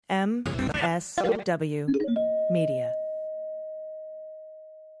MSW Media.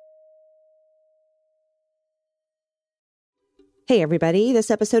 Hey everybody,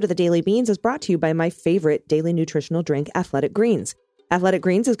 this episode of the Daily Beans is brought to you by my favorite daily nutritional drink, Athletic Greens. Athletic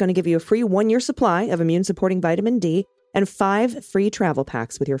Greens is going to give you a free 1-year supply of immune-supporting vitamin D and 5 free travel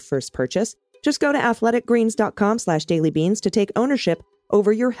packs with your first purchase. Just go to athleticgreens.com/dailybeans to take ownership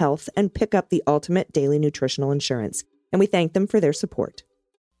over your health and pick up the ultimate daily nutritional insurance. And we thank them for their support.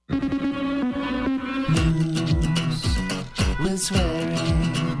 News with swearing.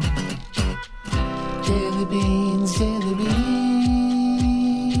 Daily Beans, Daily Beans.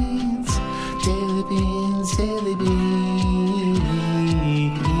 Daily Beans, Daily Beans.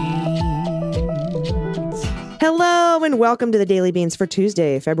 Hello and welcome to the Daily Beans for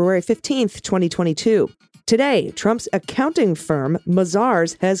Tuesday, February 15th, 2022. Today, Trump's accounting firm,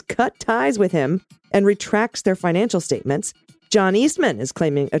 Mazars, has cut ties with him and retracts their financial statements. John Eastman is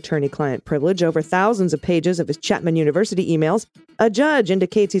claiming attorney-client privilege over thousands of pages of his Chapman University emails. A judge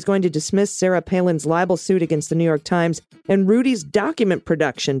indicates he's going to dismiss Sarah Palin's libel suit against the New York Times, and Rudy's document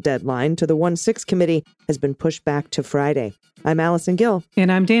production deadline to the 1-6 committee has been pushed back to Friday. I'm Allison Gill.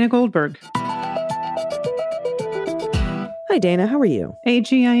 And I'm Dana Goldberg. Hi, Dana. How are you?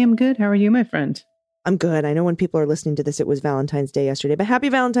 AG, I am good. How are you, my friend? I'm good. I know when people are listening to this, it was Valentine's Day yesterday, but happy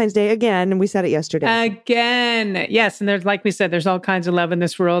Valentine's Day again. And we said it yesterday. Again. Yes. And there's, like we said, there's all kinds of love in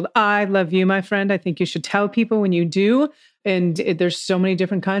this world. I love you, my friend. I think you should tell people when you do. And there's so many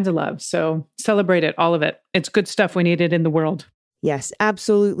different kinds of love. So celebrate it, all of it. It's good stuff. We need it in the world. Yes,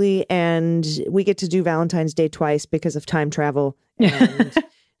 absolutely. And we get to do Valentine's Day twice because of time travel and,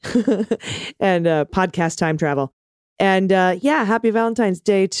 and podcast time travel. And happy Valentine's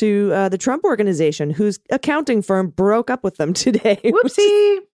Day to the Trump Organization, whose accounting firm broke up with them today.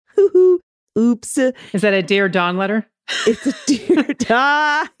 Whoopsie. Oops. Is that a Dear Dawn letter? It's a Dear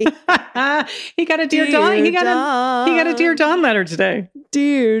Dawn. He got a Dear Dawn. He got a Dear Dawn letter today.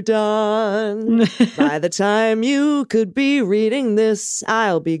 Dear Dawn, by the time you could be reading this,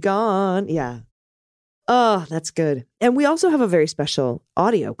 I'll be gone. Yeah. Oh, that's good. And we also have a very special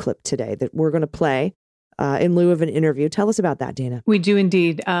audio clip today that we're going to play. In lieu of an interview. Tell us about that, Dana. We do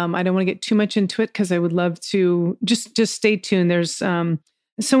indeed. I don't want to get too much into it because I would love to just stay tuned. There's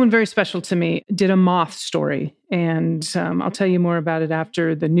someone very special to me did a moth story, and I'll tell you more about it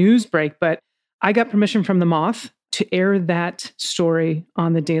after the news break. But I got permission from the Moth to air that story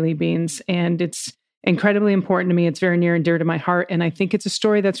on the Daily Beans, and it's incredibly important to me. It's very near and dear to my heart, and I think it's a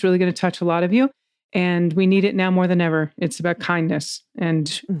story that's really going to touch a lot of you. And we need it now more than ever. It's about kindness,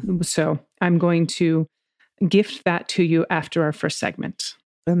 and so I'm going to gift that to you after our first segment.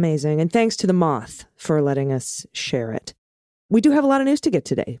 Amazing. And thanks to the Moth for letting us share it. We do have a lot of news to get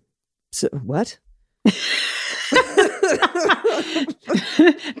today. So, what?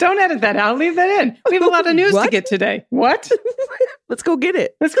 Don't edit that out. Leave that in. We have a lot of news to get today. What? Let's go get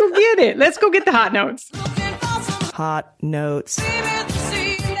it. Let's go get it. Let's go get the hot notes. Hot notes.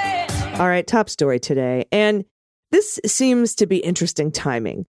 All right, top story today. And this seems to be interesting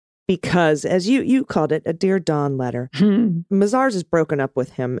timing. Because, as you called it, a Dear Dawn letter, Mazars has broken up with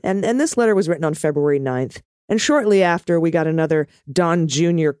him. And this letter was written on February 9th. And shortly after, we got another Don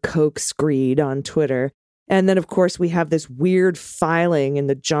Jr. Coke screed on Twitter. And then, of course, we have this weird filing in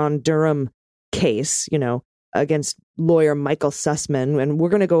the John Durham case, against lawyer Michael Sussman. And we're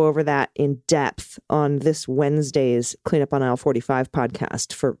going to go over that in depth on this Wednesday's Cleanup on Aisle 45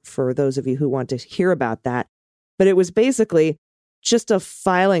 podcast for those of you who want to hear about that. But it was basically just a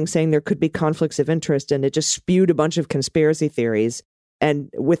filing saying there could be conflicts of interest, and it just spewed a bunch of conspiracy theories and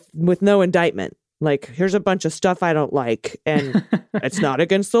with no indictment. Like, here's a bunch of stuff I don't like, and it's not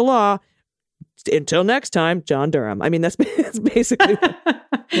against the law. Until next time, John Durham. I mean, that's basically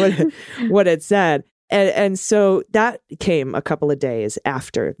what it said. And so that came a couple of days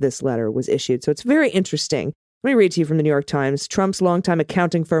after this letter was issued. So it's very interesting. Let me read to you from the New York Times. Trump's longtime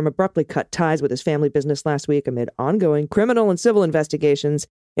accounting firm abruptly cut ties with his family business last week amid ongoing criminal and civil investigations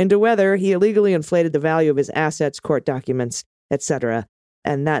into whether he illegally inflated the value of his assets, court documents, etc.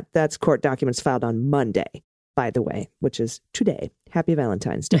 And that's court documents filed on Monday, by the way, which is today. Happy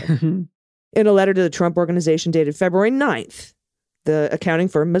Valentine's Day. In a letter to the Trump Organization dated February 9th, the accounting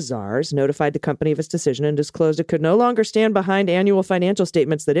firm Mazars notified the company of its decision and disclosed it could no longer stand behind annual financial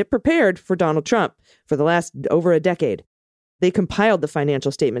statements that it prepared for Donald Trump for the last over a decade. They compiled the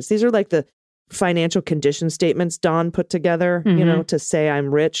financial statements. These are like the financial condition statements Don put together, to say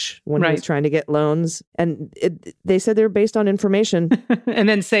I'm rich when he was trying to get loans. And they said they were based on information. And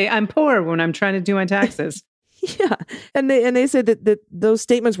then say I'm poor when I'm trying to do my taxes. Yeah. And they said that those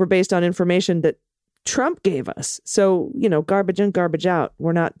statements were based on information that Trump gave us. So, garbage in, garbage out.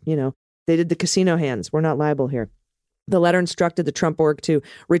 We're not, they did the casino hands. We're not liable here. The letter instructed the Trump org to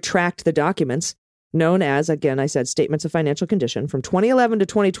retract the documents known as, again, I said, statements of financial condition from 2011 to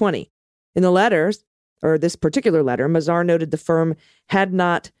 2020. In the letters, or this particular letter, Mazars noted the firm had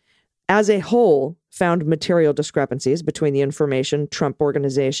not, as a whole, found material discrepancies between the information Trump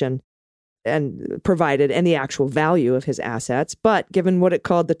organization and provided and the actual value of his assets. But given what it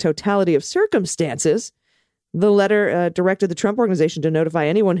called the totality of circumstances, the letter directed the Trump organization to notify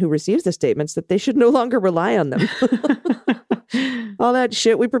anyone who receives the statements that they should no longer rely on them. All that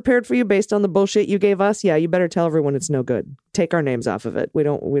shit we prepared for you based on the bullshit you gave us. Yeah, you better tell everyone it's no good. Take our names off of it. We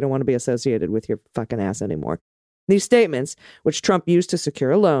don't want to be associated with your fucking ass anymore. These statements, which Trump used to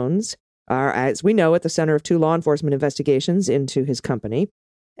secure loans, are, as we know, at the center of 2 law enforcement investigations into his company.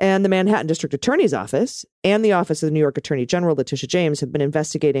 And the Manhattan District Attorney's Office and the Office of the New York Attorney General, Letitia James, have been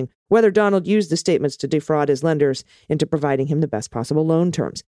investigating whether Donald used the statements to defraud his lenders into providing him the best possible loan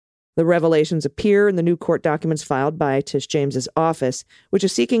terms. The revelations appear in the new court documents filed by Tish James's office, which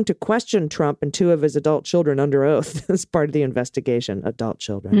is seeking to question Trump and 2 of his adult children under oath as part of the investigation. Adult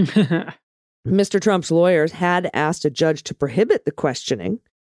children. Mr. Trump's lawyers had asked a judge to prohibit the questioning.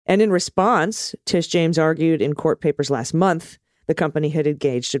 And in response, Tish James argued in court papers last month the company had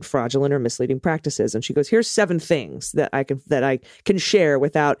engaged in fraudulent or misleading practices. And she goes, here's 7 things that I can share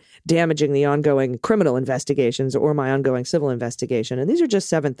without damaging the ongoing criminal investigations or my ongoing civil investigation. And these are just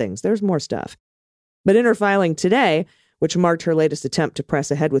 7 things. There's more stuff. But in her filing today, which marked her latest attempt to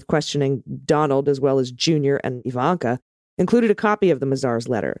press ahead with questioning Donald as well as Jr. and Ivanka, included a copy of the Mazars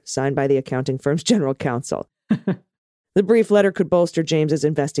letter signed by the accounting firm's general counsel. The brief letter could bolster James's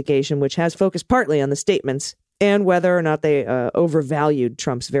investigation, which has focused partly on the statements and whether or not they overvalued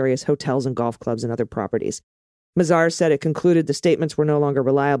Trump's various hotels and golf clubs and other properties. Mazars said it concluded the statements were no longer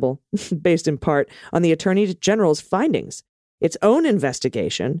reliable, based in part on the Attorney General's findings, its own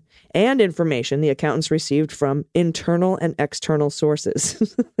investigation, and information the accountants received from internal and external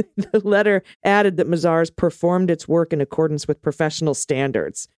sources. The letter added that Mazars performed its work in accordance with professional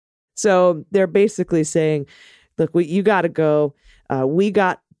standards. So they're basically saying, look, you got to go. We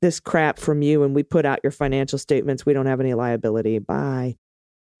got this crap from you and we put out your financial statements. We don't have any liability. Bye.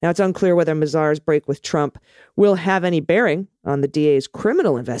 Now, it's unclear whether Mazars' break with Trump will have any bearing on the DA's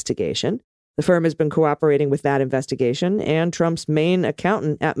criminal investigation. The firm has been cooperating with that investigation, and Trump's main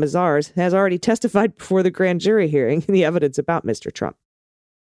accountant at Mazars has already testified before the grand jury hearing the evidence about Mr. Trump.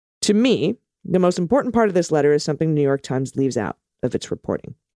 To me, the most important part of this letter is something the New York Times leaves out of its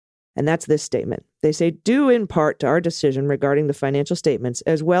reporting. And that's this statement. They say, due in part to our decision regarding the financial statements,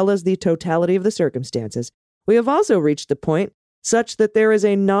 as well as the totality of the circumstances, we have also reached the point such that there is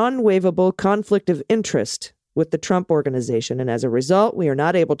a non-waivable conflict of interest with the Trump organization. And as a result, we are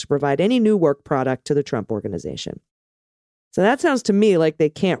not able to provide any new work product to the Trump organization. So that sounds to me like they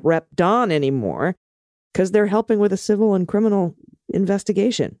can't rep Don anymore because they're helping with a civil and criminal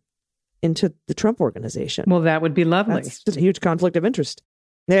investigation into the Trump organization. Well, that would be lovely. That's just a huge conflict of interest.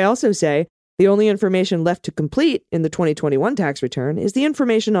 They also say the only information left to complete in the 2021 tax return is the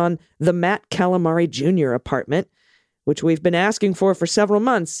information on the Matt Calamari Jr. apartment, which we've been asking for several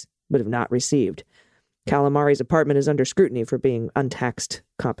months, but have not received. Calamari's apartment is under scrutiny for being untaxed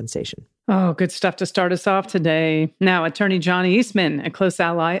compensation. Oh, good stuff to start us off today. Now, attorney John Eastman, a close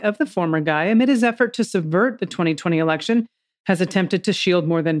ally of the former guy, amid his effort to subvert the 2020 election, has attempted to shield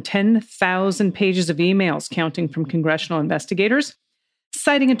more than 10,000 pages of emails counting from congressional investigators,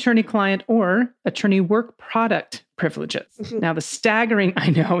 citing attorney-client or attorney-work product privileges. Now, the staggering, I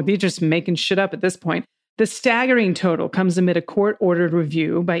know, they're just making shit up at this point. The staggering total comes amid a court-ordered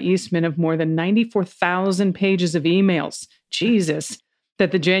review by Eastman of more than 94,000 pages of emails. Jesus.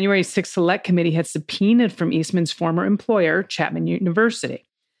 That the January 6th Select Committee had subpoenaed from Eastman's former employer, Chapman University.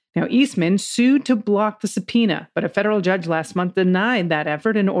 Now, Eastman sued to block the subpoena, but a federal judge last month denied that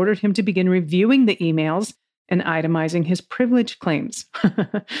effort and ordered him to begin reviewing the emails and itemizing his privilege claims.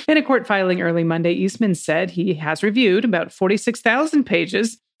 In a court filing early Monday, Eastman said he has reviewed about 46,000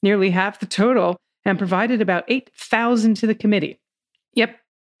 pages, nearly half the total, and provided about 8,000 to the committee. Yep.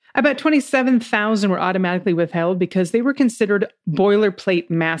 About 27,000 were automatically withheld because they were considered boilerplate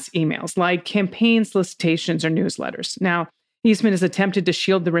mass emails, like campaign solicitations or newsletters. Now, Eastman has attempted to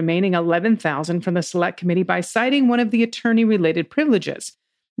shield the remaining 11,000 from the Select Committee by citing one of the attorney-related privileges.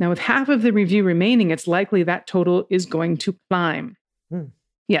 Now, with half of the review remaining, it's likely that total is going to climb.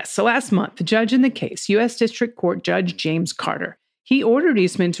 Yes, so last month, the judge in the case, U.S. District Court Judge James Carter, he ordered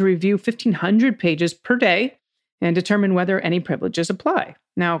Eastman to review 1,500 pages per day and determine whether any privileges apply.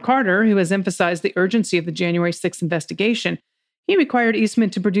 Now, Carter, who has emphasized the urgency of the January 6th investigation, he required Eastman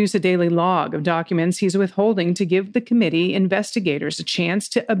to produce a daily log of documents he's withholding to give the committee investigators a chance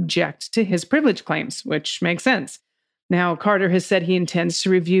to object to his privilege claims, which makes sense. Now, Carter has said he intends to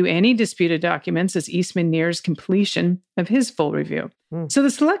review any disputed documents as Eastman nears completion of his full review. So the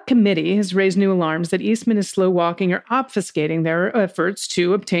Select Committee has raised new alarms that Eastman is slow-walking or obfuscating their efforts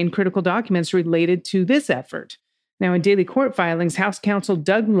to obtain critical documents related to this effort. Now, in daily court filings, House Counsel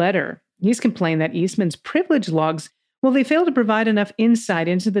Doug Letter, he's complained that Eastman's privilege logs, well, they fail to provide enough insight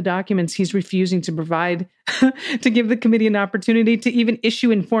into the documents he's refusing to provide to give the committee an opportunity to even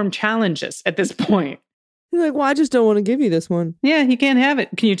issue informed challenges at this point. He's like, well, I just don't want to give you this one. Yeah, you can't have it.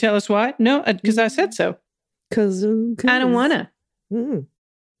 Can you tell us why? No, because I said so. Because I don't want to.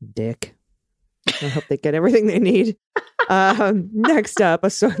 Dick. I hope they get everything they need. Next up, a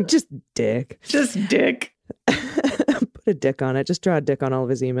song. Just dick. Just dick. Put a dick on it. Just draw a dick on all of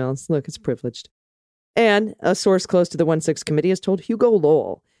his emails. Look, it's privileged. And a source close to the 1-6 committee has told Hugo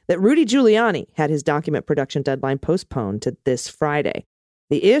Lowell that Rudy Giuliani had his document production deadline postponed to this Friday.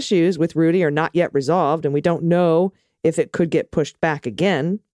 The issues with Rudy are not yet resolved, and we don't know if it could get pushed back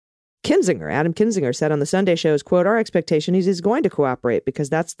again. Adam Kinzinger, said on the Sunday show's, quote, our expectation is he's going to cooperate because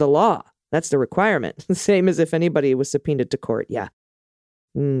that's the law. That's the requirement. The same as if anybody was subpoenaed to court. Yeah.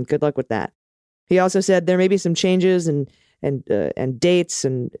 Good luck with that. He also said there may be some changes and dates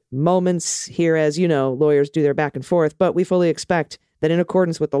and moments here as, you know, lawyers do their back and forth, but we fully expect that in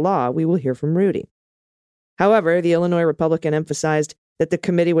accordance with the law, we will hear from Rudy. However, the Illinois Republican emphasized that the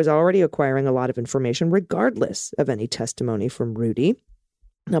committee was already acquiring a lot of information regardless of any testimony from Rudy.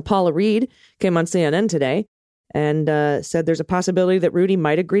 Now, Paula Reed came on CNN today and said there's a possibility that Rudy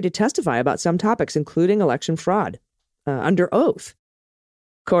might agree to testify about some topics, including election fraud, under oath.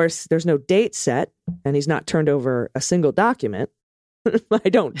 Of course, there's no date set, and he's not turned over a single document. I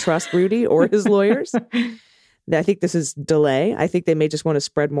don't trust Rudy or his lawyers. I think this is delay. I think they may just want to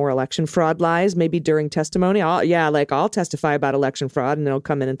spread more election fraud lies, maybe during testimony. I'll testify about election fraud, and they'll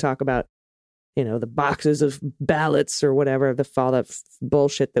come in and talk about, you know, the boxes of ballots or whatever, all that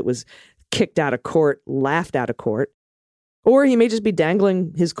bullshit that was kicked out of court, laughed out of court. Or he may just be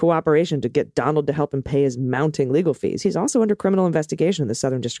dangling his cooperation to get Donald to help him pay his mounting legal fees. He's also under criminal investigation in the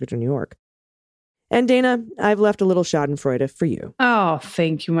Southern District of New York. And Dana, I've left a little schadenfreude for you. Oh,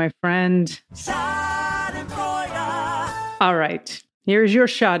 thank you, my friend. All right, here's your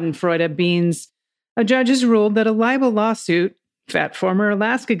schadenfreude, Beans. A judge has ruled that a libel lawsuit, that former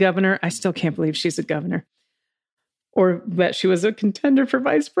Alaska governor, I still can't believe she's a governor, or that she was a contender for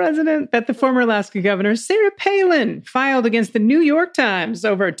vice president, that the former Alaska governor, Sarah Palin, filed against the New York Times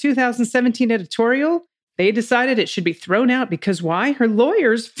over a 2017 editorial. They decided it should be thrown out because why? Her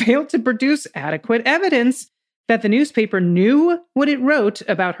lawyers failed to produce adequate evidence that the newspaper knew what it wrote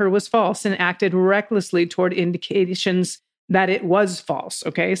about her was false and acted recklessly toward indications that it was false.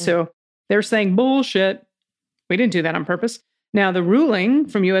 Okay, so they're saying bullshit. We didn't do that on purpose. Now, the ruling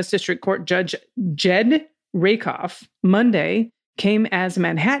from U.S. District Court Judge Jed Rakoff Monday came as a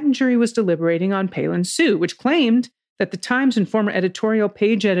Manhattan jury was deliberating on Palin's suit, which claimed that the Times and former editorial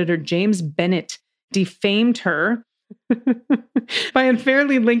page editor James Bennett defamed her by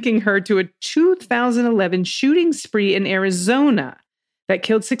unfairly linking her to a 2011 shooting spree in Arizona that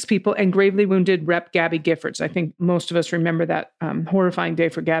killed 6 people and gravely wounded Rep. Gabby Giffords. I think most of us remember that horrifying day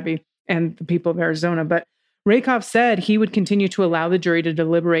for Gabby and the people of Arizona. But Rakoff said he would continue to allow the jury to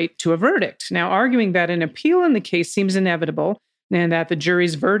deliberate to a verdict, now arguing that an appeal in the case seems inevitable and that the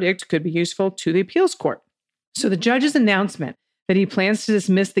jury's verdict could be useful to the appeals court. So the judge's announcement that he plans to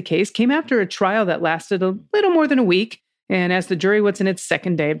dismiss the case came after a trial that lasted a little more than a week, and as the jury was in its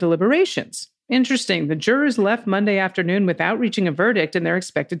second day of deliberations. Interesting, the jurors left Monday afternoon without reaching a verdict, and they're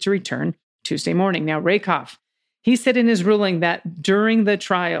expected to return Tuesday morning. Now, Rakoff, he said in his ruling that during the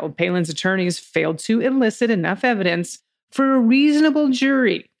trial, Palin's attorneys failed to elicit enough evidence for a reasonable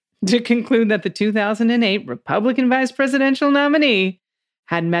jury to conclude that the 2008 Republican vice presidential nominee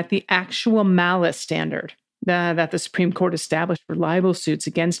had met the actual malice standard that the Supreme Court established for libel suits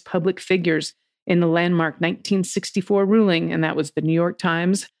against public figures in the landmark 1964 ruling, and that was the New York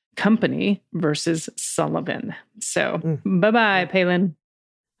Times Company versus Sullivan. So, bye-bye, Palin.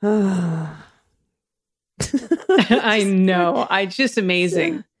 I know. It's just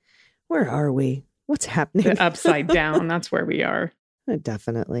amazing. Where are we? What's happening? The upside down. That's where we are.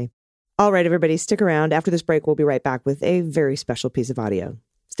 Definitely. All right, everybody, stick around. After this break, we'll be right back with a very special piece of audio.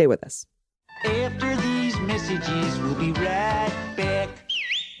 Stay with us. After these messages, we'll be right back.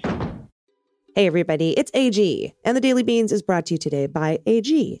 Hey, everybody, it's AG, and the Daily Beans is brought to you today by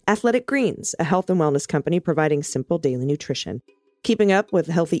AG, Athletic Greens, a health and wellness company providing simple daily nutrition. Keeping up with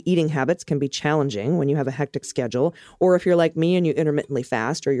healthy eating habits can be challenging when you have a hectic schedule, or if you're like me and you intermittently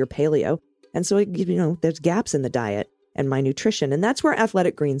fast or you're paleo. And so, there's gaps in the diet and my nutrition. And that's where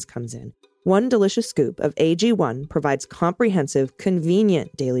Athletic Greens comes in. One delicious scoop of AG1 provides comprehensive,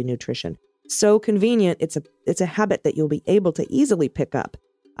 convenient daily nutrition. So convenient, it's a habit that you'll be able to easily pick up.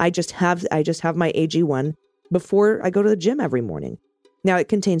 I just have my AG1 before I go to the gym every morning. Now, it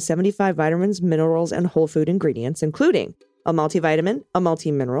contains 75 vitamins, minerals, and whole food ingredients, including a multivitamin, a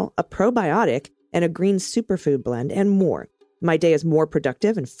multimineral, a probiotic, and a green superfood blend, and more. My day is more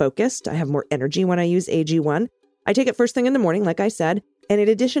productive and focused. I have more energy when I use AG1. I take it first thing in the morning, like I said, and in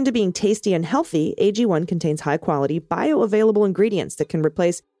addition to being tasty and healthy, AG1 contains high-quality, bioavailable ingredients that can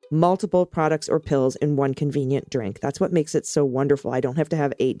replace multiple products or pills in one convenient drink. That's what makes it so wonderful. I don't have to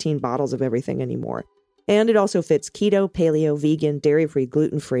have 18 bottles of everything anymore. And it also fits keto, paleo, vegan, dairy-free,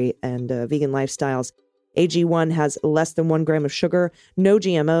 gluten-free, and vegan lifestyles. AG1 has less than 1 gram of sugar, no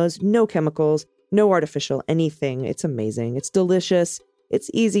GMOs, no chemicals, no artificial anything. It's amazing. It's delicious. It's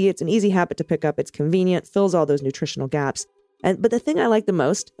easy. It's an easy habit to pick up. It's convenient, fills all those nutritional gaps. But the thing I like the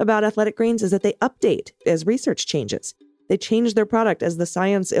most about Athletic Greens is that they update as research changes. They change their product as the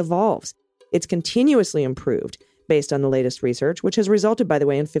science evolves. It's continuously improved based on the latest research, which has resulted, by the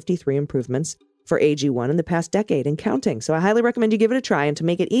way, in 53 improvements for AG1 in the past decade and counting. So I highly recommend you give it a try. And to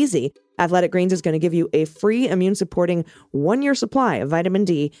make it easy, Athletic Greens is going to give you a free immune-supporting 1-year supply of vitamin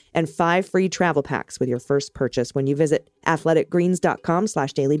D and 5 free travel packs with your first purchase when you visit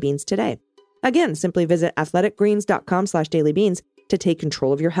athleticgreens.com/dailybeans today. Again, simply visit athleticgreens.com/dailybeans to take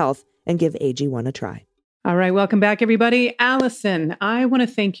control of your health and give AG1 a try. All right. Welcome back, everybody. Allison, I want to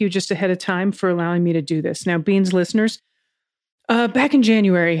thank you just ahead of time for allowing me to do this. Now, Beans listeners, back in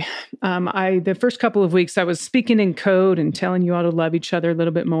January, the first couple of weeks, I was speaking in code and telling you all to love each other a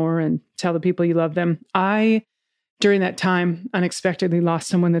little bit more and tell the people you love them. During that time, unexpectedly lost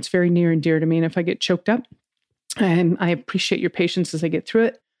someone that's very near and dear to me. And if I get choked up, and I appreciate your patience as I get through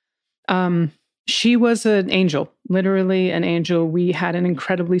it. She was an angel, literally an angel. We had an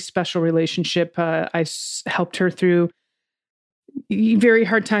incredibly special relationship. I helped her through very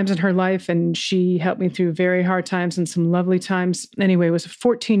hard times in her life, and she helped me through very hard times and some lovely times. Anyway, it was a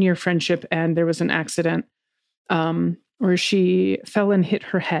 14-year friendship, and there was an accident where she fell and hit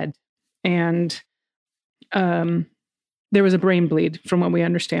her head, and there was a brain bleed, from what we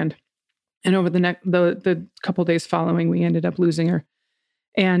understand. And over the couple days following, we ended up losing her.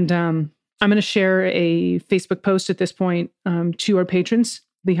 And I'm going to share a Facebook post at this point to our patrons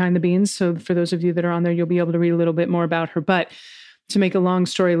behind the beans. So for those of you that are on there, you'll be able to read a little bit more about her. But to make a long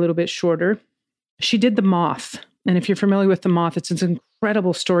story a little bit shorter, she did The Moth. And if you're familiar with The Moth, it's an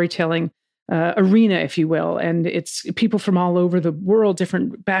incredible storytelling arena, if you will. And it's people from all over the world,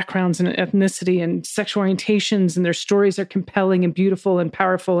 different backgrounds and ethnicity and sexual orientations. And their stories are compelling and beautiful and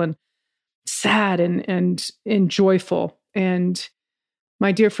powerful and sad and joyful. And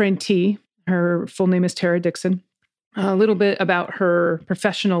my dear friend T, her full name is Tara Dixon. A little bit about her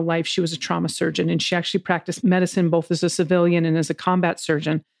professional life. She was a trauma surgeon, and she actually practiced medicine both as a civilian and as a combat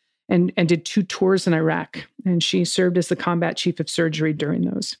surgeon, and did 2 tours in Iraq. And she served as the combat chief of surgery during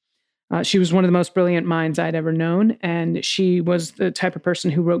those. She was one of the most brilliant minds I'd ever known, and she was the type of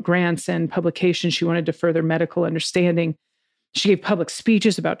person who wrote grants and publications. She wanted to further medical understanding. She gave public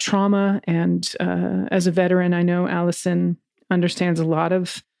speeches about trauma, and as a veteran, I know Allison understands a lot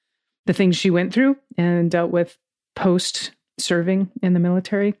of the things she went through and dealt with post-serving in the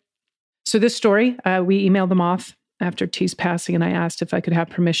military. So this story, we emailed The Moth after T's passing, and I asked if I could have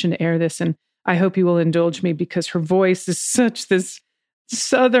permission to air this. And I hope you will indulge me, because her voice is such this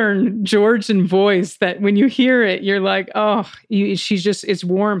Southern Georgian voice that when you hear it, you're like, it's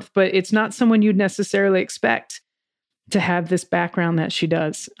warmth, but it's not someone you'd necessarily expect to have this background that she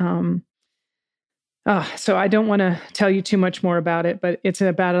does. So I don't want to tell you too much more about it, but it's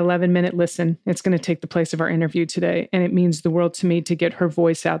about an 11-minute listen. It's going to take the place of our interview today. And it means the world to me to get her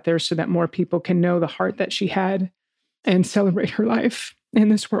voice out there so that more people can know the heart that she had and celebrate her life in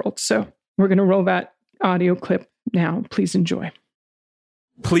this world. So we're going to roll that audio clip now. Please enjoy.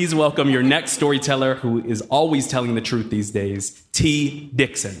 Please welcome your next storyteller, who is always telling the truth these days, T.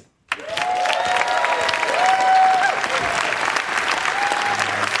 Dixon.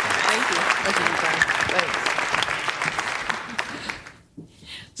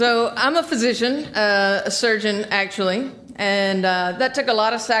 So I'm a physician, a surgeon, actually, and that took a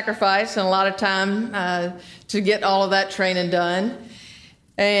lot of sacrifice and a lot of time to get all of that training done.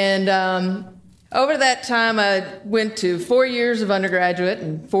 And Over that time, I went to 4 years of undergraduate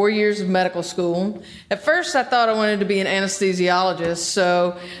and 4 years of medical school. At first, I thought I wanted to be an anesthesiologist,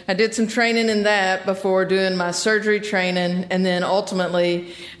 so I did some training in that before doing my surgery training, and then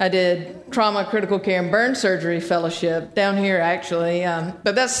ultimately I did trauma, critical care, and burn surgery fellowship down here, actually.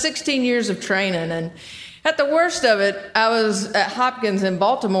 But that's 16 years of training, and at the worst of it, I was at Hopkins in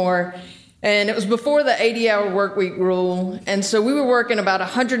Baltimore, and it was before the 80-hour work week rule, and so we were working about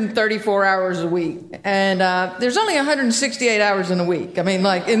 134 hours a week. And there's only 168 hours in a week. I mean,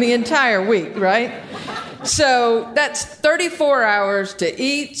 like in the entire week, right? So that's 34 hours to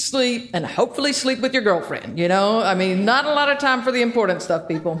eat, sleep, and hopefully sleep with your girlfriend, you know? I mean, not a lot of time for the important stuff,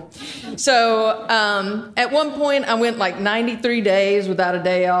 people. So at one point, I went like 93 days without a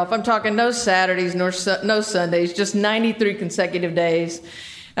day off. I'm talking no Saturdays, no Sundays, just 93 consecutive days.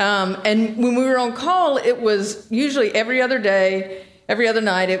 And when we were on call, it was usually every other day, every other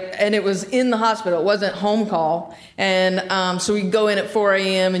night, and it was in the hospital. It wasn't home call. And so we'd go in at 4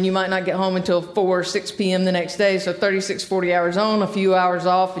 a.m., and you might not get home until 4 or 6 p.m. the next day. So 36, 40 hours on, a few hours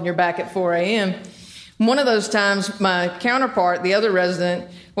off, and you're back at 4 a.m. One of those times, my counterpart, the other resident,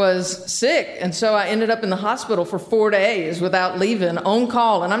 was sick, and so I ended up in the hospital for 4 days without leaving, on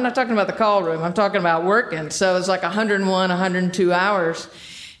call. And I'm not talking about the call room. I'm talking about working. So it's like 101, 102 hours.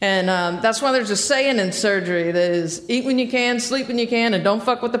 And that's why there's a saying in surgery that is, eat when you can, sleep when you can, and don't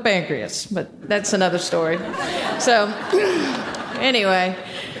fuck with the pancreas. But that's another story. So anyway,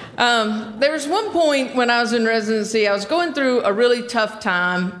 there was one point when I was in residency, I was going through a really tough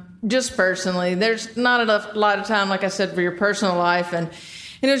time, just personally. There's not a lot of time, like I said, for your personal life. And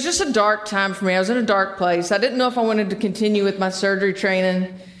it was just a dark time for me. I was in a dark place. I didn't know if I wanted to continue with my surgery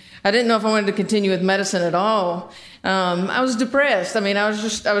training. I didn't know if I wanted to continue with medicine at all. I was depressed. I mean, I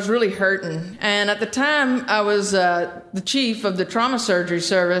was really hurting. And at the time, I was the chief of the trauma surgery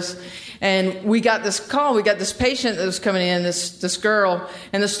service, and we got this call. We got this patient that was coming in, this girl.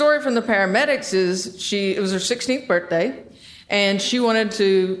 And the story from the paramedics is it was her 16th birthday, and she wanted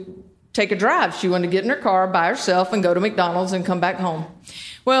to take a drive. She wanted to get in her car by herself and go to McDonald's and come back home.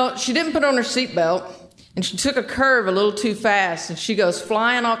 Well, she didn't put on her seatbelt. And she took a curve a little too fast, and she goes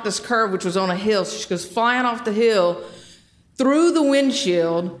flying off this curve, which was on a hill. So she goes flying off the hill through the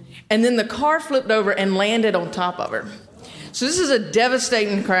windshield, and then the car flipped over and landed on top of her. So this is a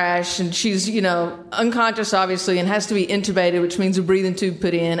devastating crash, and she's, unconscious, obviously, and has to be intubated, which means a breathing tube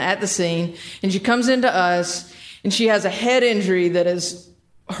put in at the scene. And she comes into us, and she has a head injury that is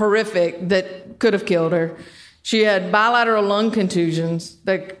horrific that could have killed her. She had bilateral lung contusions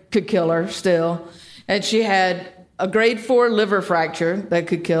that could kill her still. And she had a grade 4 liver fracture that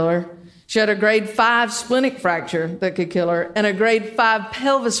could kill her. She had a grade 5 splenic fracture that could kill her, and a grade 5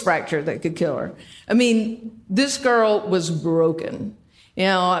 pelvis fracture that could kill her. I mean, this girl was broken.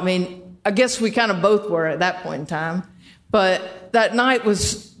 I guess we kind of both were at that point in time. But that night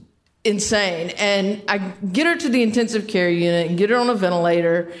was insane. And I get her to the intensive care unit and get her on a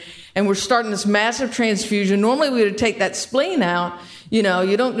ventilator, and we're starting this massive transfusion. Normally we would take that spleen out. You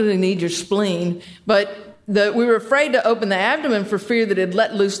don't really need your spleen. But we were afraid to open the abdomen for fear that it'd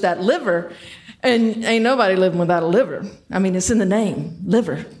let loose that liver. And ain't nobody living without a liver. I mean, it's in the name,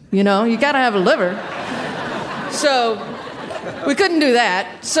 liver. You got to have a liver. So we couldn't do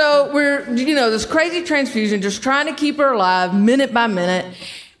that. So we're, this crazy transfusion, just trying to keep her alive minute by minute.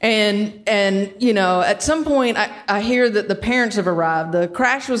 And at some point, I hear that the parents have arrived. The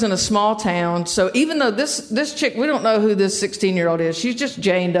crash was in a small town. So even though this chick, we don't know who this 16-year-old is. She's just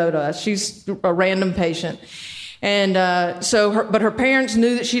Jane Doe to us. She's a random patient. And but her parents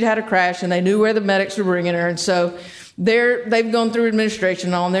knew that she'd had a crash, and they knew where the medics were bringing her. And so they've gone through administration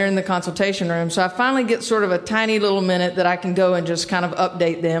and all, and they're in the consultation room. So I finally get sort of a tiny little minute that I can go and just kind of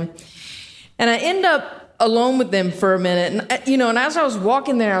update them. And I end up alone with them for a minute. And as I was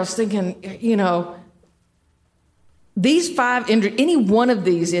walking there, I was thinking, these 5 injuries, any one of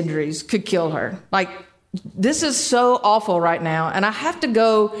these injuries could kill her. Like, this is so awful right now. And I have to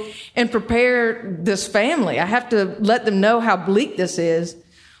go and prepare this family. I have to let them know how bleak this is.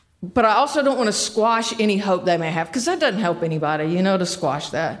 But I also don't want to squash any hope they may have, because that doesn't help anybody, to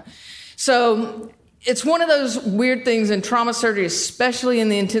squash that. So it's one of those weird things in trauma surgery, especially in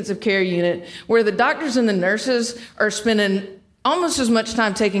the intensive care unit, where the doctors and the nurses are spending almost as much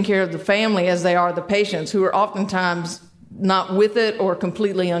time taking care of the family as they are the patients, who are oftentimes not with it or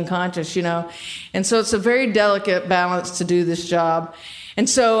completely unconscious, And so it's a very delicate balance to do this job. And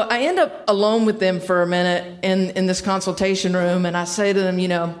so I end up alone with them for a minute in this consultation room, and I say to them,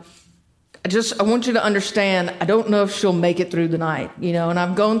 I want you to understand, I don't know if she'll make it through the night, and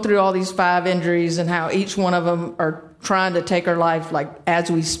I've gone through all these 5 injuries and how each one of them are trying to take her life, like, as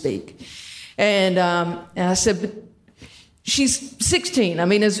we speak. And I said, but she's 16. I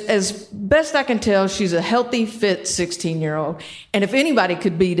mean, as best I can tell, she's a healthy, fit 16-year-old. And if anybody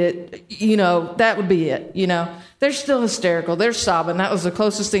could beat it, that would be it. They're still hysterical. They're sobbing. That was the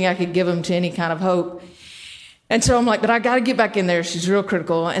closest thing I could give them to any kind of hope. And so I'm like, but I got to get back in there. She's real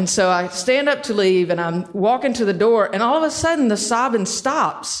critical. And so I stand up to leave, and I'm walking to the door, and all of a sudden the sobbing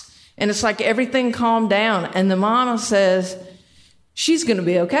stops. And it's like everything calmed down. And the mama says, she's going to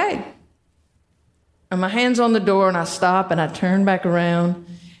be okay. And my hand's on the door, and I stop, and I turn back around,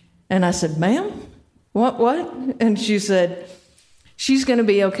 and I said, ma'am, what? And she said, she's going to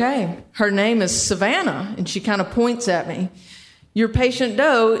be okay. Her name is Savannah. And she kind of points at me. Your patient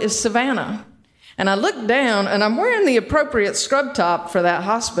Doe is Savannah. And I look down, and I'm wearing the appropriate scrub top for that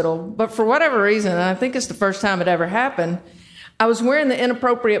hospital. But for whatever reason, and I think it's the first time it ever happened, I was wearing the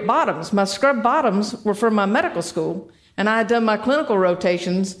inappropriate bottoms. My scrub bottoms were from my medical school. And I had done my clinical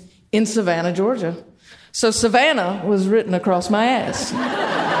rotations in Savannah, Georgia. So Savannah was written across my ass.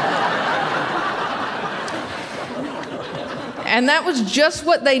 And that was just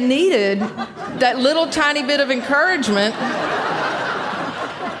what they needed, that little tiny bit of encouragement.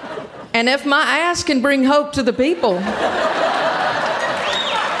 And if my ass can bring hope to the people,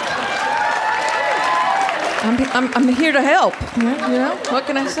 I'm here to help. What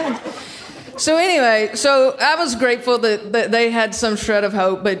can I say? So anyway, I was grateful that they had some shred of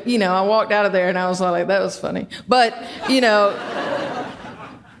hope, but, I walked out of there and I was like, that was funny. But,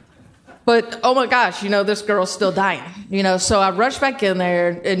 but oh my gosh, this girl's still dying, so I rushed back in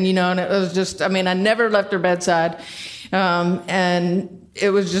there and it was just, I never left her bedside. And it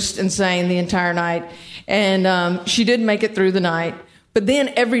was just insane the entire night. And she did make it through the night. But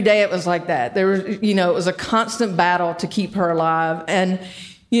then every day it was like that. There was, it was a constant battle to keep her alive. And,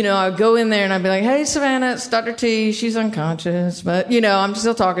 I'd go in there and I'd be like, hey, Savannah, it's Dr. T. She's unconscious. But, I'm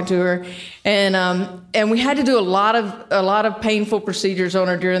still talking to her. And we had to do a lot of painful procedures on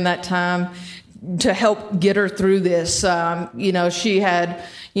her during that time to help get her through this. She had,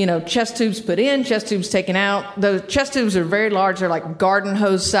 chest tubes put in, chest tubes taken out. The chest tubes are very large. They're like garden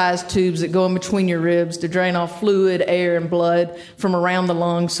hose sized tubes that go in between your ribs to drain off fluid, air, and blood from around the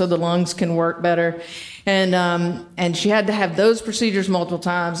lungs so the lungs can work better. And she had to have those procedures multiple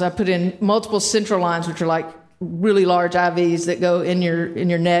times. I put in multiple central lines, which are like really large IVs that go in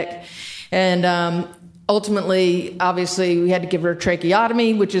your neck. And ultimately, obviously, we had to give her a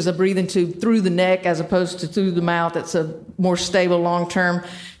tracheotomy, which is a breathing tube through the neck as opposed to through the mouth. It's a more stable long-term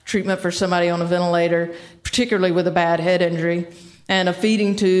treatment for somebody on a ventilator, particularly with a bad head injury, and a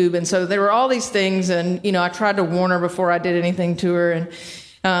feeding tube. And so there were all these things. And, I tried to warn her before I did anything to her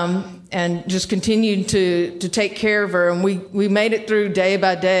and just continued to take care of her. And we made it through day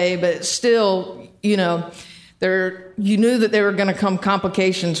by day, but still, you knew that there were going to come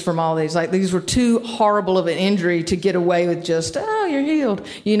complications from all these. Like, these were too horrible of an injury to get away with just, oh, you're healed.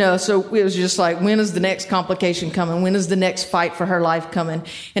 So it was just like, when is the next complication coming? When is the next fight for her life coming?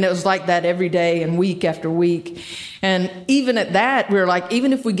 And it was like that every day and week after week. And even at that, we were like,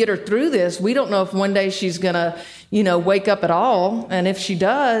 even if we get her through this, we don't know if one day she's going to, wake up at all. And if she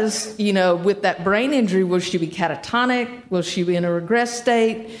does, with that brain injury, will she be catatonic? Will she be in a regress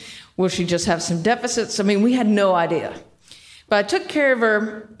state? Will she just have some deficits? We had no idea. But I took care of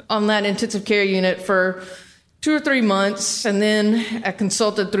her on that intensive care unit for 2 or 3 months, and then I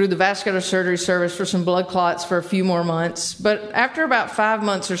consulted through the vascular surgery service for some blood clots for a few more months. But after about 5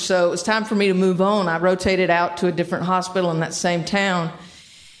 months or so, it was time for me to move on. I rotated out to a different hospital in that same town.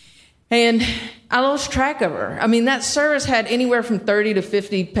 And I lost track of her. That service had anywhere from 30 to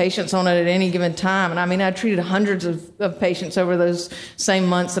 50 patients on it at any given time. And I treated hundreds of patients over those same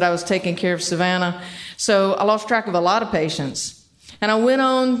months that I was taking care of Savannah. So I lost track of a lot of patients. And I went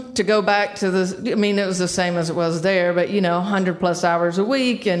on to go back to it was the same as it was there, but, 100 plus hours a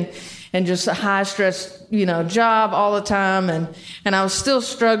week and just a high stress, job all the time. And I was still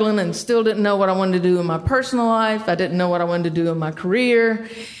struggling and still didn't know what I wanted to do in my personal life. I didn't know what I wanted to do in my career.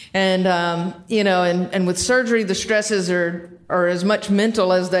 And, and with surgery, the stresses are as much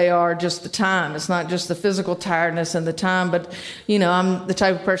mental as they are just the time. It's not just the physical tiredness and the time, but, I'm the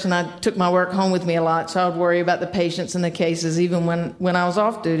type of person, I took my work home with me a lot, so I would worry about the patients and the cases even when I was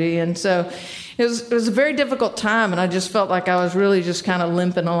off duty. And so it was a very difficult time, and I just felt like I was really just kind of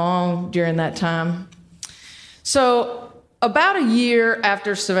limping along during that time. So about a year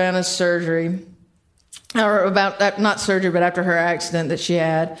after Savannah's surgery, or about that, not surgery, but after her accident that she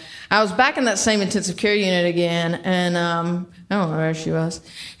had. I was back in that same intensive care unit again, and I don't know where she was.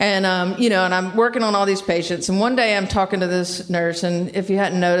 And, and I'm working on all these patients. And one day I'm talking to this nurse, and if you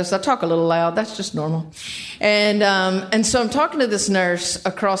hadn't noticed, I talk a little loud. That's just normal. And so I'm talking to this nurse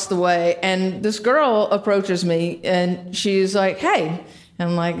across the way, and this girl approaches me, and she's like, hey. And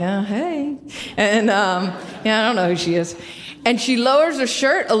I'm like, hey. And, I don't know who she is. And she lowers her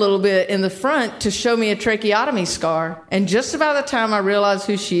shirt a little bit in the front to show me a tracheotomy scar. And just about the time I realize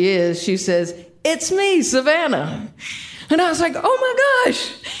who she is, she says, it's me, Savannah. And I was like, oh my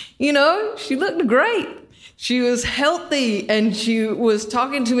gosh. She looked great. She was healthy, and she was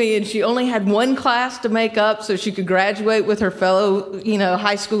talking to me, and she only had one class to make up so she could graduate with her fellow,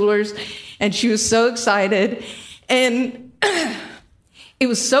 high schoolers. And she was so excited. And it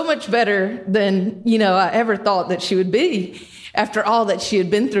was so much better than, I ever thought that she would be after all that she had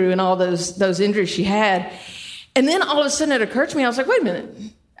been through and all those injuries she had. And then all of a sudden it occurred to me, I was like, wait a minute,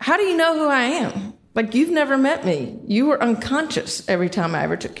 how do you know who I am? Like, you've never met me. You were unconscious every time I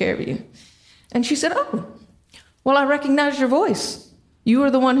ever took care of you. And she said, oh, well, I recognize your voice. You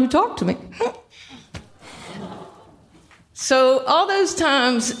were the one who talked to me. So all those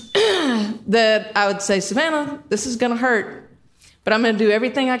times that I would say, Savannah, this is going to hurt. But I'm going to do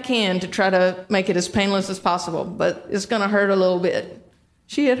everything I can to try to make it as painless as possible. But it's going to hurt a little bit.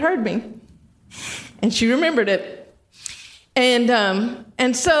 She had heard me. And she remembered it.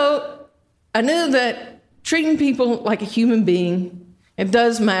 And so I knew that treating people like a human being, it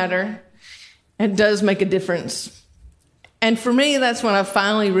does matter. It does make a difference. And for me, that's when I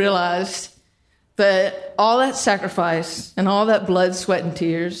finally realized that all that sacrifice and all that blood, sweat, and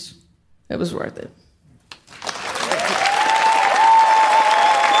tears, it was worth it.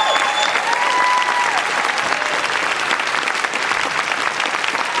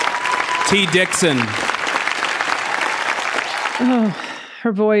 T. Dixon. Oh,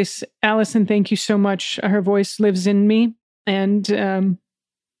 her voice. Allison, thank you so much. Her voice lives in me. And,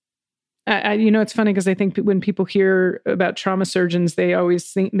 it's funny because I think when people hear about trauma surgeons, they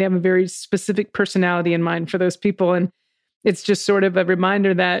always think they have a very specific personality in mind for those people. And it's just sort of a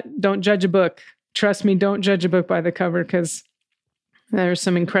reminder that don't judge a book. Trust me, don't judge a book by the cover, because there's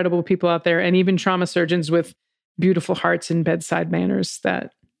some incredible people out there, and even trauma surgeons with beautiful hearts and bedside manners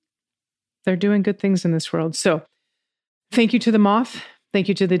that they're doing good things in this world. So thank you to the Moth. Thank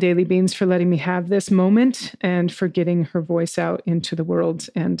you to the Daily Beans for letting me have this moment and for getting her voice out into the world.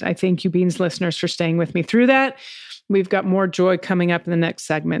 And I thank you, Beans listeners, for staying with me through that. We've got more joy coming up in the next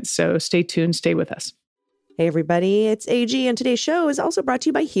segment. So stay tuned. Stay with us. Hey, everybody. It's AG, and today's show is also brought to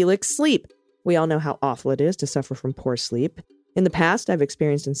you by Helix Sleep. We all know how awful it is to suffer from poor sleep. In the past, I've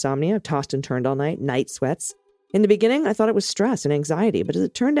experienced insomnia. I've tossed and turned all night sweats. In the beginning, I thought it was stress and anxiety, but as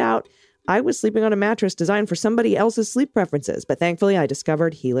it turned out, I was sleeping on a mattress designed for somebody else's sleep preferences, but thankfully I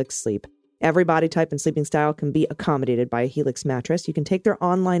discovered Helix Sleep. Every body type and sleeping style can be accommodated by a Helix mattress. You can take their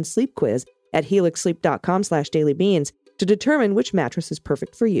online sleep quiz at helixsleep.com/dailybeans to determine which mattress is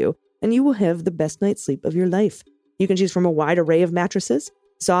perfect for you, and you will have the best night's sleep of your life. You can choose from a wide array of mattresses: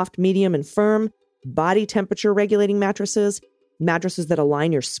 soft, medium, and firm, body temperature regulating mattresses that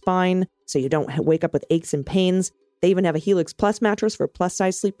align your spine so you don't wake up with aches and pains. They even have a Helix Plus mattress for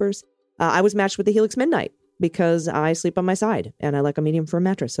plus-size sleepers. I was matched with the Helix Midnight because I sleep on my side and I like a medium firm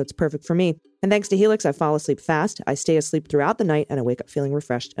mattress, so it's perfect for me. And thanks to Helix, I fall asleep fast, I stay asleep throughout the night, and I wake up feeling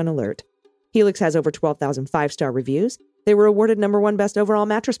refreshed and alert. Helix has over 12,000 5-star reviews. They were awarded #1 best overall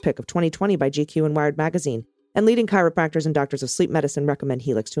mattress pick of 2020 by GQ and Wired magazine. And leading chiropractors and doctors of sleep medicine recommend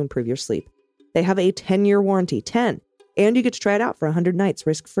Helix to improve your sleep. They have a 10-year warranty, 10, and you get to try it out for 100 nights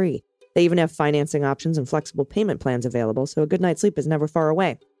risk-free. They even have financing options and flexible payment plans available, so a good night's sleep is never far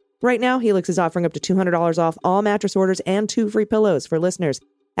away. Right now, Helix is offering up to $200 off all mattress orders and 2 free pillows for listeners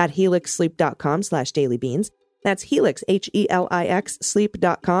at helixsleep.com/dailybeans. That's Helix, HELIX,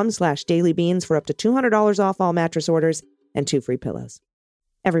 sleep.com/dailybeans for up to $200 off all mattress orders and 2 free pillows.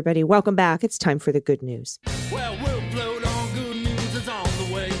 Everybody, welcome back. It's time for the good news. Well, we'll float on, good news is on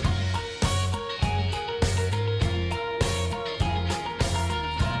the way.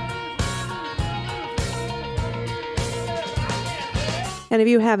 And if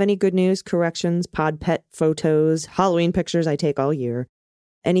you have any good news, corrections, pod pet photos, Halloween pictures I take all year,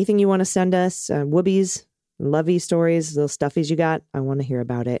 anything you want to send us, whoobies, lovey stories, little stuffies you got, I want to hear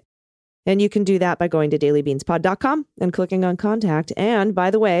about it. And you can do that by going to dailybeanspod.com and clicking on contact. And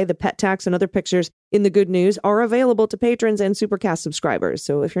by the way, the pet tax and other pictures in the good news are available to patrons and Supercast subscribers.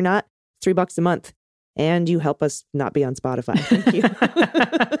 So if you're not, $3 a month. And you help us not be on Spotify. Thank you.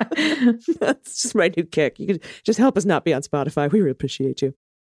 That's just my new kick. You could just help us not be on Spotify. We really appreciate you.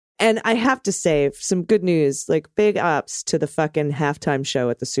 And I have to say, some good news, like big ups to the fucking halftime show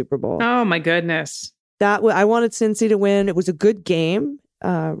at the Super Bowl. Oh, my goodness. I wanted Cincy to win. It was a good game,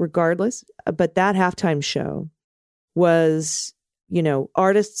 regardless. But that halftime show was,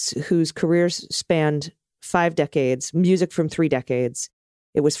 artists whose careers spanned 5 decades, music from 3 decades.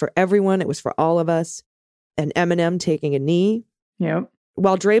 It was for everyone. It was for all of us. And Eminem taking a knee. Yep.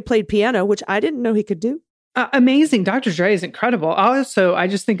 While Dre played piano, which I didn't know he could do. Amazing. Dr. Dre is incredible. Also, I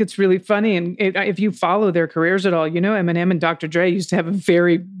just think it's really funny. And if you follow their careers at all, Eminem and Dr. Dre used to have a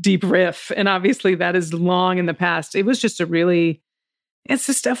very deep riff. And obviously that is long in the past. It was just it's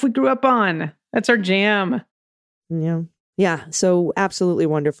the stuff we grew up on. That's our jam. Yeah. Yeah. So absolutely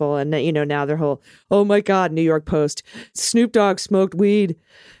wonderful. And, now their whole, oh my God, New York Post, Snoop Dogg smoked weed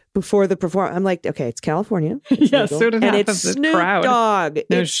before the performance. I'm like, okay, it's California. It's yeah, legal. so did and half it's of the Snoop crowd. Dogg.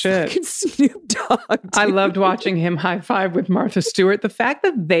 No it's shit. Fucking Snoop Dogg. Dude. I loved watching him high five with Martha Stewart. The fact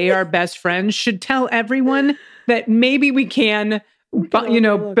that they are best friends should tell everyone that maybe we can,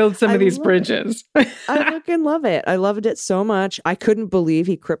 build some of these bridges. I fucking love it. I loved it so much. I couldn't believe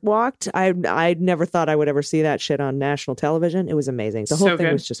he crip walked. I never thought I would ever see that shit on national television. It was amazing. The whole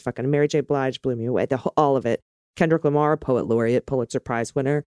thing was just fucking. Mary J. Blige blew me away. All of it. Kendrick Lamar, poet laureate, Pulitzer Prize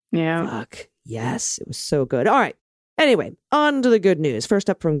winner. Yeah. Fuck. Yes, it was so good. All right. Anyway, on to the good news. First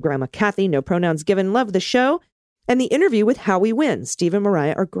up from Grandma Kathy, no pronouns given. Love the show. And the interview with How We Win. Steve and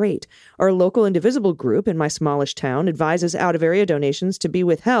Mariah are great. Our local Indivisible group in my smallish town advises out-of-area donations to be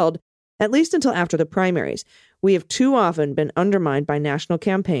withheld at least until after the primaries. We have too often been undermined by national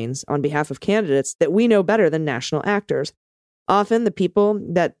campaigns on behalf of candidates that we know better than national actors. Often the people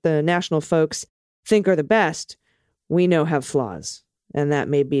that the national folks think are the best, we know have flaws. And that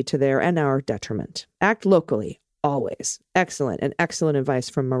may be to their and our detriment. Act locally, always. Excellent advice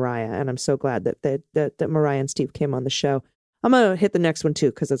from Mariah. And I'm so glad that Mariah and Steve came on the show. I'm going to hit the next one, too,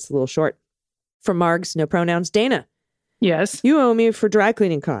 because it's a little short. From Margs, no pronouns. Dana. Yes. You owe me for dry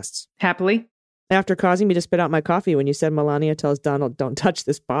cleaning costs. Happily. After causing me to spit out my coffee when you said Melania tells Donald, don't touch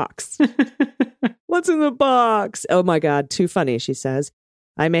this box. What's in the box? Oh, my God. Too funny, she says.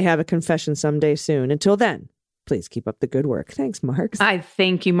 I may have a confession someday soon. Until then. Please keep up the good work. Thanks, Margs. I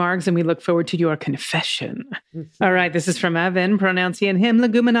thank you, Margs, and we look forward to your confession. All right, this is from Evan, pronouns he and him,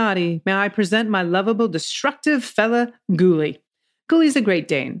 Leguminati. May I present my lovable, destructive fella, Ghoulie. Ghoulie's a great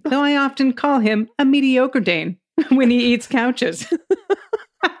Dane, though I often call him a mediocre Dane when he eats couches.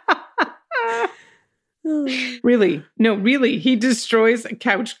 Really, he destroys a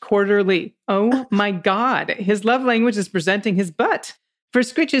couch quarterly. Oh my God. His love language is presenting his butt for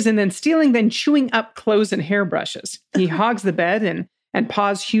scritches and then stealing, then chewing up clothes and hairbrushes. He hogs the bed and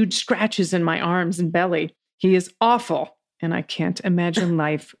paws huge scratches in my arms and belly. He is awful, and I can't imagine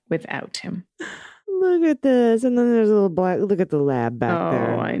life without him. Look at this. And then there's a little black. Look at the lab back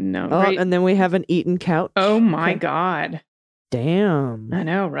there. Oh, I know. Oh, right? And then we have an eaten couch. Oh, my God. Damn. I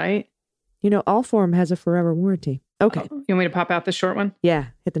know, right? Allform has a forever warranty. Okay. Oh, you want me to pop out the short one? Yeah,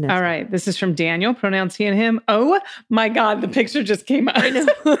 hit the next All right. This is from Daniel, pronouns he and him. Oh, my God. The picture just came out. I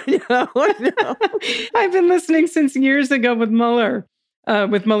know. I've been listening since years ago with Mueller.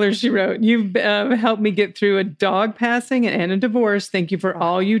 With Mueller, she wrote, you've helped me get through a dog passing and a divorce. Thank you for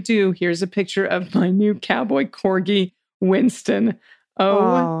all you do. Here's a picture of my new cowboy corgi, Winston.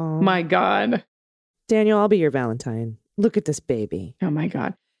 Oh, my God. Daniel, I'll be your Valentine. Look at this baby. Oh, my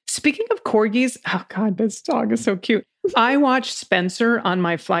God. Speaking of corgis, oh, God, this dog is so cute. I watched Spencer on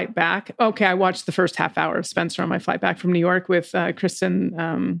my flight back. Okay, I watched the first half hour of Spencer on my flight back from New York with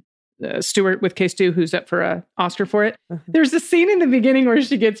Kristen Stewart with K-Stu, who's up for an Oscar for it. Uh-huh. There's a scene in the beginning where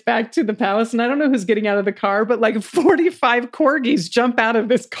she gets back to the palace, and I don't know who's getting out of the car, but like 45 corgis jump out of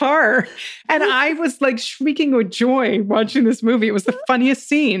this car. And I was like shrieking with joy watching this movie. It was the funniest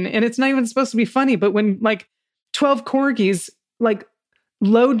scene. And it's not even supposed to be funny, but when like 12 corgis like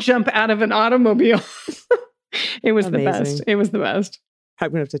low jump out of an automobile. It was amazing. The best. It was the best. I'm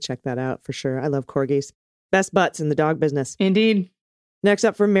going to have to check that out for sure. I love corgis. Best butts in the dog business. Indeed. Next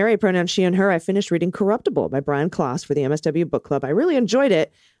up from Mary, pronouns she and her, I finished reading Corruptible by Brian Klaas for the MSW Book Club. I really enjoyed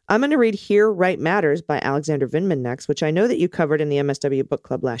it. I'm going to read Here, Right Matters by Alexander Vindman next, which I know that you covered in the MSW Book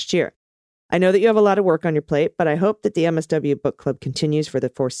Club last year. I know that you have a lot of work on your plate, but I hope that the MSW Book Club continues for the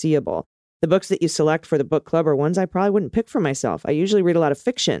foreseeable. The books that you select for the book club are ones I probably wouldn't pick for myself. I usually read a lot of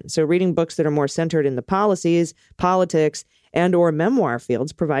fiction, so reading books that are more centered in the policies, politics, and or memoir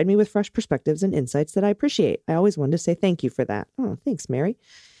fields provide me with fresh perspectives and insights that I appreciate. I always wanted to say thank you for that. Oh, thanks, Mary.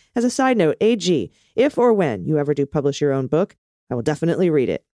 As a side note, AG, if or when you ever do publish your own book, I will definitely read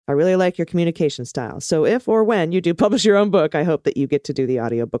it. I really like your communication style. So if or when you do publish your own book, I hope that you get to do the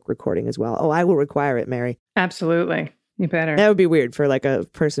audiobook recording as well. Oh, I will require it, Mary. Absolutely. You better. That would be weird for like a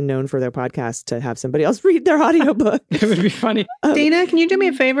person known for their podcast to have somebody else read their audiobook. It would be funny. Dana, can you do me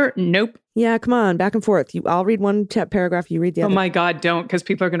a favor? Nope. Yeah, come on, back and forth. I'll read one paragraph, you read the other. Oh my God, don't, because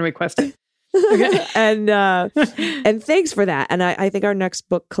people are going to request it. Okay. And thanks for that. And I think our next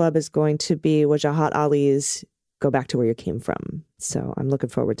book club is going to be Wajahat Ali's Go Back to Where You Came From. So I'm looking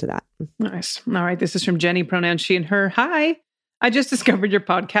forward to that. Nice. All right. This is from Jenny, pronoun she and her. Hi. I just discovered your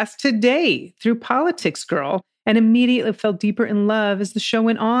podcast today through Politics Girl and immediately fell deeper in love as the show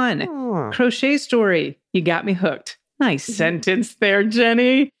went on. Aww. Crochet story. You got me hooked. Nice sentence there,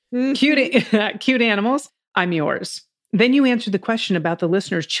 Jenny. Cute animals. I'm yours. Then you answered the question about the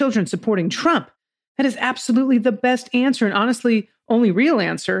listeners' children supporting Trump. That is absolutely the best answer and honestly, only real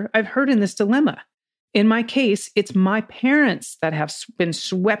answer I've heard in this dilemma. In my case, it's my parents that have been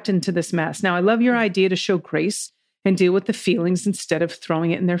swept into this mess. Now, I love your idea to show grace and deal with the feelings instead of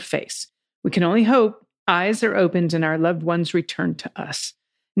throwing it in their face. We can only hope eyes are opened and our loved ones return to us.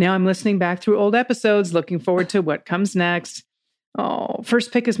 Now I'm listening back through old episodes, looking forward to what comes next. Oh,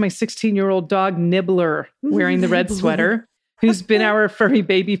 first pick is my 16-year-old dog, Nibbler, wearing the red sweater, who's been our furry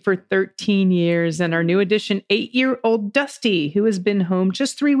baby for 13 years, and our new addition, 8-year-old Dusty, who has been home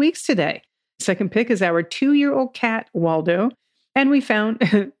just 3 weeks today. Second pick is our 2-year-old cat, Waldo, and we found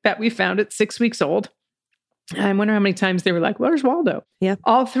it 6 weeks old. I wonder how many times they were like, where's Waldo? Yeah.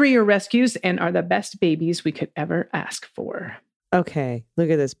 All 3 are rescues and are the best babies we could ever ask for. Okay, look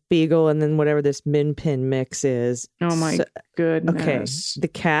at this beagle and then whatever this min pin mix is. Oh my goodness. Okay, the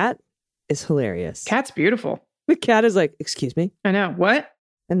cat is hilarious. Cat's beautiful. The cat is like, excuse me? I know. What?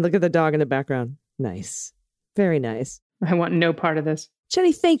 And look at the dog in the background. Nice. Very nice. I want no part of this.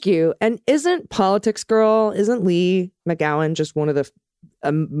 Jenny, thank you. And isn't Politics Girl, isn't Lee McGowan just one of the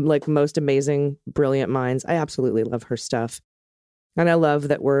most amazing, brilliant minds? I absolutely love her stuff. And I love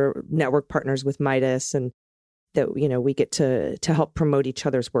that we're network partners with Midas and that, we get to help promote each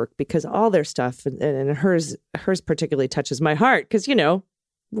other's work because all their stuff and hers particularly touches my heart because,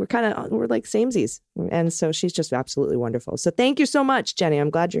 we're like samesies. And so she's just absolutely wonderful. So thank you so much, Jenny. I'm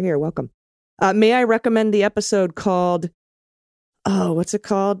glad you're here. Welcome. May I recommend the episode called, what's it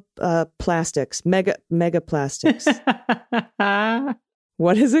called? Plastics, mega plastics.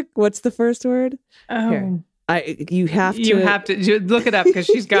 What is it? What's the first word? Oh. Here. You have to look it up because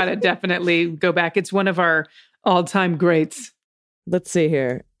she's got to definitely go back. It's one of our all-time greats. Let's see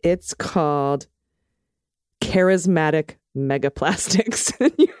here. It's called Charismatic Megaplastics.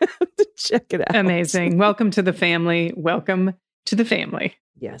 You have to check it out. Amazing. Welcome to the family. Welcome to the family.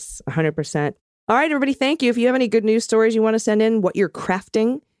 Yes, 100%. All right, everybody, thank you. If you have any good news stories you want to send in, what you're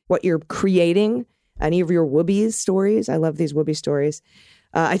crafting, what you're creating, any of your Whoobies stories. I love these Whoobie stories.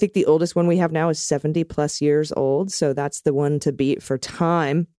 I think the oldest one we have now is 70 plus years old. So that's the one to beat for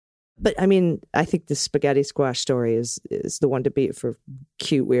time. But I mean, I think the spaghetti squash story is the one to beat for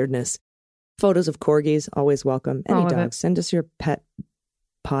cute weirdness. Photos of corgis, always welcome. Any dogs, send us your pet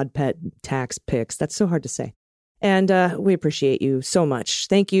tax pics. That's so hard to say. And we appreciate you so much.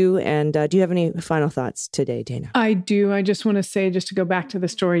 Thank you. And do you have any final thoughts today, Dana? I do. I just want to say, just to go back to the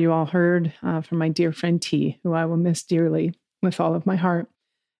story you all heard from my dear friend T, who I will miss dearly with all of my heart.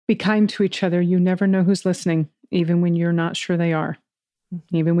 Be kind to each other. You never know who's listening, even when you're not sure they are.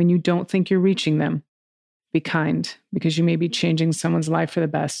 Even when you don't think you're reaching them. Be kind, because you may be changing someone's life for the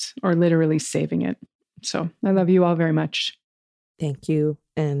best or literally saving it. So I love you all very much. Thank you.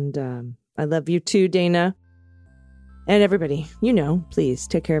 And I love you too, Dana. And everybody, please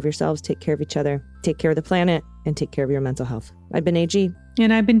take care of yourselves, take care of each other, take care of the planet, and take care of your mental health. I've been AG.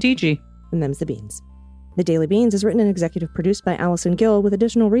 And I've been DG. And them's the beans. The Daily Beans is written and executive produced by Allison Gill with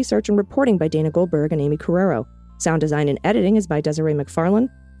additional research and reporting by Dana Goldberg and Amy Carrero. Sound design and editing is by Desiree McFarlane,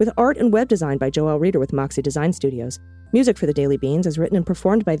 with art and web design by Joelle Reeder with Moxie Design Studios. Music for The Daily Beans is written and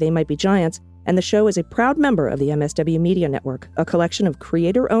performed by They Might Be Giants, and the show is a proud member of the MSW Media Network, a collection of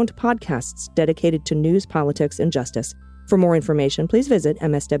creator-owned podcasts dedicated to news, politics, and justice. For more information, please visit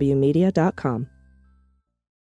mswmedia.com.